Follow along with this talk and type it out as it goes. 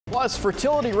Plus,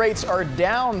 fertility rates are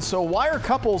down, so why are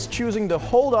couples choosing to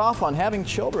hold off on having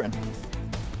children?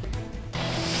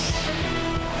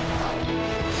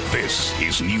 This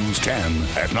is News 10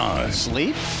 at 9.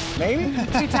 Sleep? Maybe?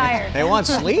 Too tired. They want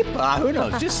sleep? Who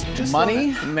knows? Just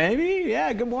money? Maybe?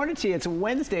 Yeah, good morning to you. It's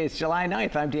Wednesday. It's July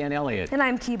 9th. I'm Dan Elliott. And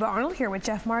I'm Kiba Arnold here with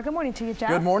Jeff Maher. Good morning to you, Jeff.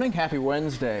 Good morning. Happy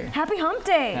Wednesday. Happy Hump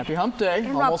Day. Happy Hump Day.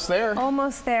 And Almost there.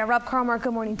 Almost there. Rob Carmark,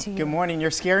 good morning to you. Good morning.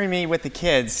 You're scaring me with the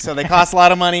kids. So they cost a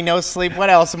lot of money, no sleep. What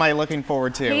else am I looking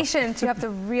forward to? Patience. You have to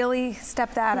really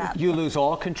step that up. You lose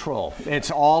all control.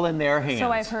 It's all in their hands.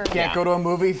 So I've heard. Can't go to a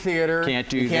movie theater. Can't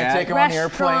do you can't that. take them on the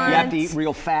airplane. You have to eat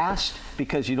real fast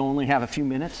because you only have a few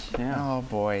minutes. Yeah. Oh,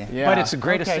 boy. Yeah. But it's the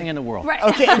greatest thing in the world. Right.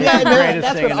 Okay,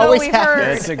 That's what always we've happens.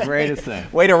 heard. It's the greatest thing.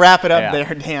 Way to wrap it up Yeah.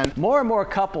 there, Dan. More and more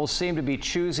couples seem to be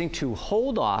choosing to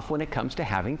hold off when it comes to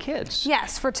having kids.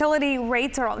 Yes, fertility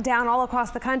rates are down all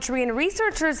across the country, and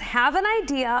researchers have an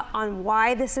idea on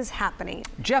why this is happening.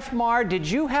 Jeff Maher, did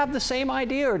you have the same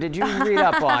idea or did you read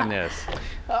up on this?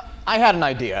 I had an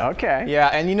idea. Okay. Yeah,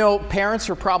 and you know, parents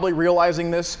are probably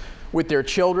realizing this with their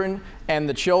children, and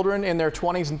the children in their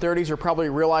 20s and 30s are probably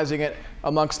realizing it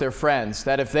amongst their friends,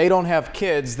 that if they don't have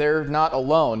kids, they're not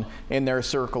alone in their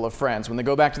circle of friends. When they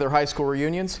go back to their high school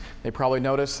reunions, they probably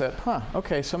notice that,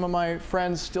 okay, some of my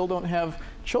friends still don't have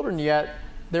children yet,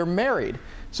 they're married.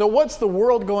 So what's the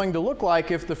world going to look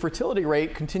like if the fertility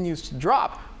rate continues to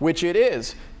drop, which it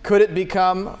is? Could it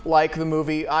become like the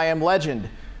movie I Am Legend?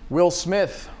 Will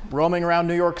Smith roaming around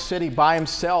New York City by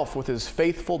himself with his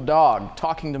faithful dog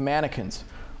talking to mannequins?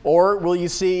 Or will you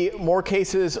see more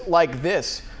cases like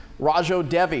this? Rajo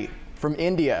Devi from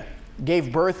India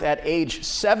gave birth at age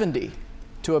 70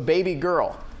 to a baby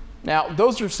girl. Now,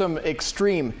 those are some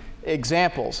extreme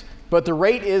examples, but the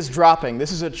rate is dropping.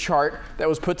 This is a chart that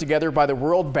was put together by the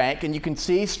World Bank, and you can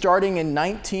see starting in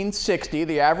 1960,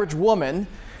 the average woman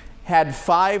had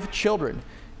 5 children.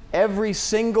 Every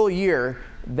single year,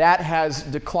 that has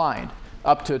declined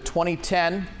up to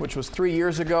 2010, which was 3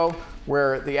 years ago,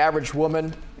 where the average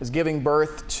woman is giving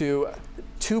birth to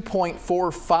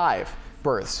 2.45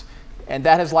 births, and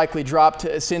that has likely dropped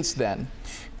since then.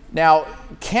 Now,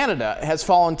 Canada has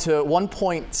fallen to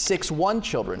 1.61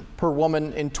 children per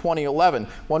woman in 2011.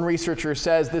 One researcher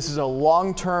says this is a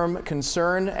long-term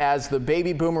concern. As the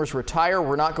baby boomers retire,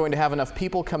 we're not going to have enough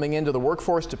people coming into the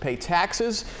workforce to pay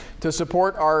taxes to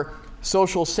support our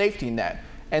social safety net.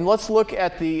 And let's look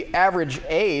at the average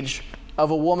age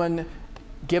of a woman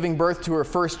giving birth to her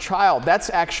first child. That's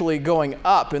actually going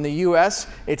up. In the US,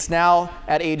 it's now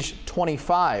at age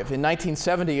 25. In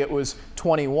 1970, it was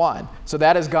 21. So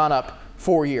that has gone up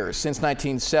 4 years since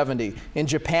 1970. In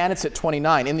Japan, it's at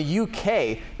 29. In the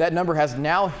UK, that number has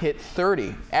now hit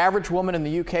 30. Average woman in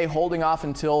the UK holding off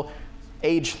until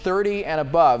age 30 and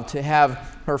above to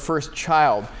have her first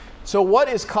child. So what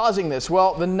is causing this?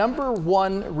 Well, the number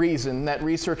one reason that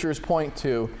researchers point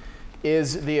to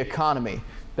is the economy.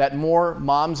 That more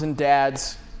moms and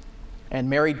dads and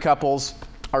married couples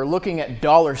are looking at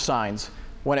dollar signs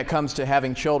when it comes to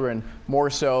having children more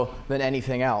so than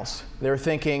anything else. They're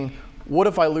thinking, what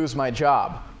if I lose my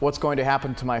job? What's going to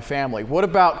happen to my family? What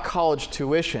about college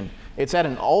tuition? It's at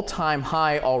an all-time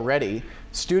high already.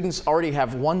 Students already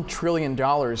have $1 trillion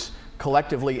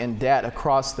collectively in debt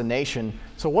across the nation.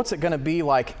 So what's it going to be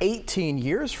like 18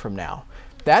 years from now?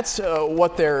 That's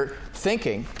what they're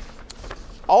thinking.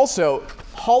 Also,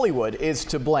 Hollywood is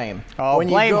to blame. Oh,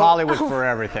 blame Hollywood for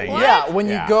everything. Yeah, when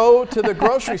you go to the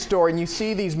grocery store and you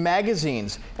see these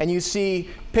magazines and you see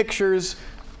pictures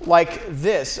like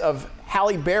this of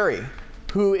Halle Berry,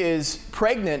 who is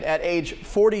pregnant at age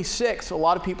 46. A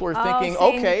lot of people are thinking,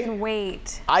 okay,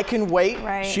 I can wait.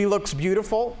 Right. She looks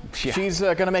beautiful. Yeah. She's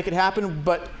going to make it happen.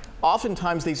 But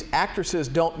oftentimes these actresses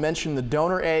don't mention the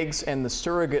donor eggs and the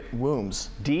surrogate wombs.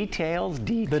 Details. The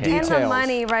details. And the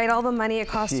money, right? All the money it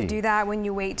costs to do that when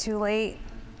you wait too late.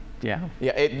 Yeah.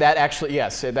 Yeah, that actually,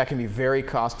 yes, that can be very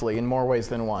costly in more ways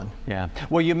than one. Yeah.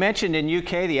 Well, you mentioned in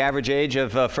UK the average age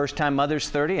of first-time mothers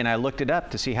 30, and I looked it up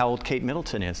to see how old Kate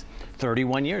Middleton is.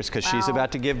 31 years, because she's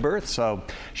about to give birth, so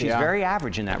she's very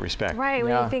average in that respect. Right.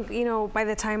 When you think, you know, by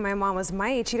the time my mom was my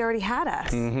age, she'd already had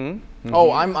us.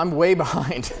 Oh, I'm way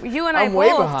behind. You and I I'm way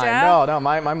both, behind. Jeff. No,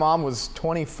 my mom was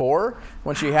 24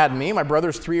 when she had me. My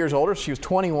brother's 3 years older. She was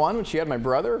 21 when she had my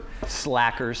brother.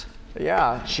 Slackers.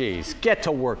 Yeah. Jeez, get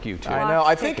to work, you two. I know.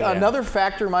 I think another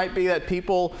factor might be that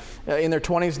people in their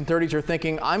 20s and 30s are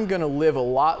thinking, I'm going to live a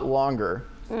lot longer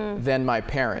than my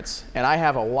parents, and I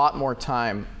have a lot more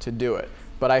time to do it.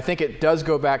 But I think it does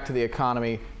go back to the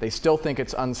economy. They still think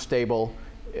it's unstable.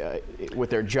 with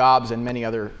their jobs and many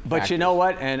other But factors. you know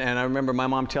what? And I remember my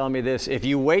mom telling me this: if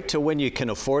you wait till when you can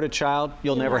afford a child,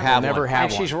 you'll never have one.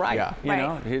 And she's right. Yeah. You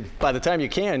know, by the time you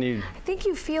can, you. I think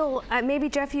you feel, maybe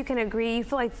Jeff, you can agree. You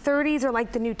feel like 30s are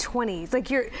like the new 20s. Like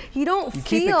you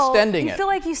keep extending you feel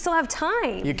like you still have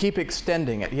time. You keep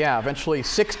extending it. Yeah. Eventually,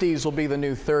 60s will be the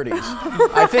new 30s.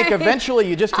 I think eventually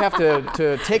you just have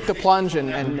to take the plunge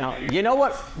and No, you know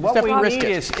what? What we need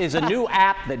is a new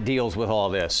app that deals with all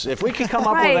this. If we can come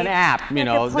up with an app, you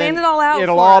know, plan then it all out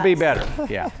it'll for all us. be better.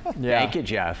 Yeah. Thank you,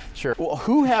 Jeff. Sure. Well,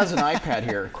 who has an iPad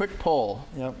here? Quick poll.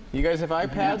 Yep. You guys have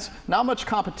iPads? Not much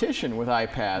competition with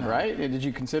iPad, right? Did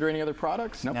you consider any other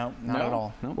products? Nope. No, not at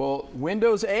all. Nope. Well,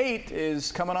 Windows 8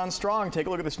 is coming on strong. Take a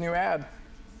look at this new ad.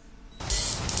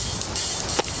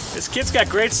 This kid's got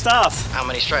great stuff. How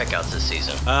many strikeouts this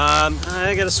season?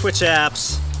 I gotta switch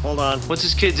apps. Hold on. What's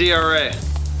this kid's ERA?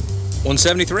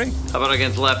 173. How about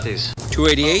against lefties?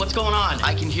 288. What's going on?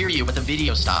 I can hear you, but the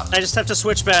video stopped. I just have to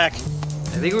switch back.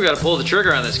 I think we gotta pull the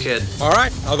trigger on this kid. All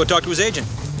right, I'll go talk to his agent.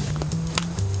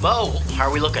 Mo, how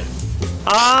are we looking?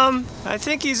 I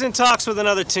think he's in talks with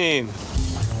another team.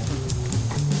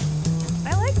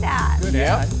 I like that. Good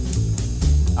Yeah. ad.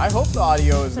 I hope the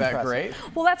audio is that impressive. great.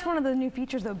 Well, that's one of the new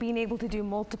features, though, being able to do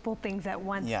multiple things at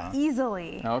once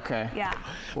easily. Okay. Yeah.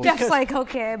 Well, Jeff's like,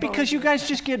 okay. Because you guys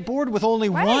just get bored with only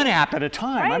one app at a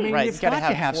time. I mean, Right, you've you gotta got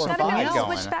to have have 4 or something 5 else.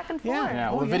 going. Switch back and forth. Yeah,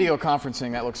 well, the video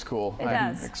conferencing, that looks cool.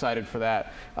 I'm does. excited for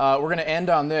that. We're going to end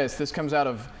on this. This comes out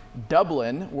of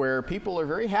Dublin, where people are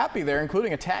very happy there,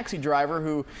 including a taxi driver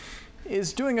who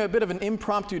is doing a bit of an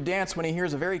impromptu dance when he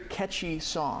hears a very catchy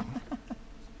song.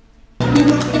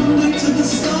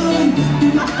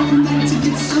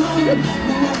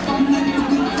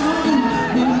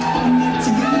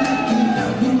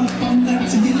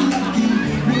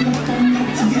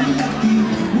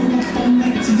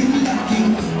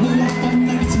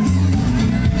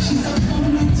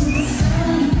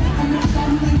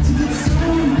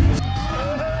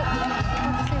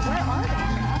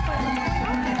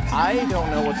 I don't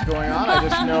know what's going on. I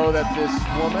just know that this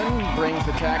woman brings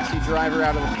the taxi driver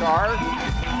out of the car.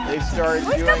 They start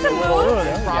doing a little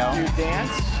impromptu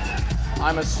dance.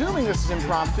 I'm assuming this is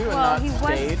impromptu and not he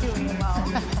staged. was doing well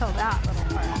until that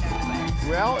little part.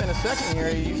 Well, in a second here,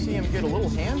 you see him get a little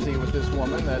handsy with this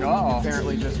woman that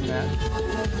apparently just met.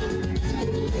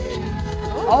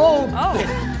 Oh,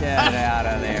 Oh. get out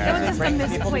of It there. was just a Bring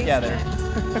people together.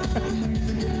 misplacement.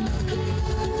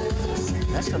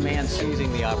 That's the man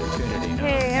seizing the opportunity.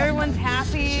 Hey, everyone's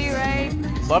happy, right?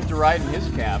 Love to ride in his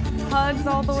cab. Hugs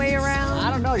all the way around. I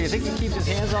don't know. Do you think he keeps his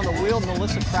hands on the wheel?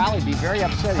 Melissa Crowley'd be very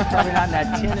upset. He's probably not in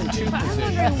that 10 and 2 I'm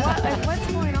position. wondering what's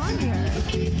going on here.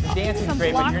 The dancing's Some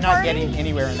great, but block you're not party? getting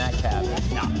anywhere in that cab.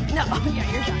 No. No,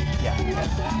 yeah, you're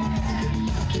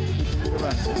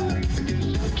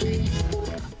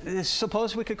done.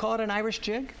 Suppose we could call it an Irish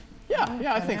jig?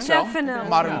 Yeah, I think so. Definitely.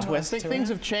 Modern I twist think to things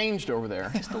it. have changed over there.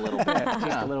 Just a little bit,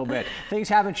 just a little bit. Things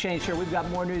haven't changed here. We've got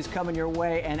more news coming your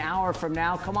way an hour from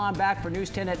now. Come on back for News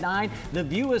 10 at 9. The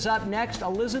View is up next.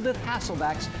 Elizabeth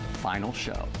Hasselbeck's final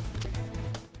show.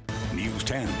 News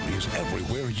 10 is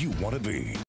everywhere you want to be.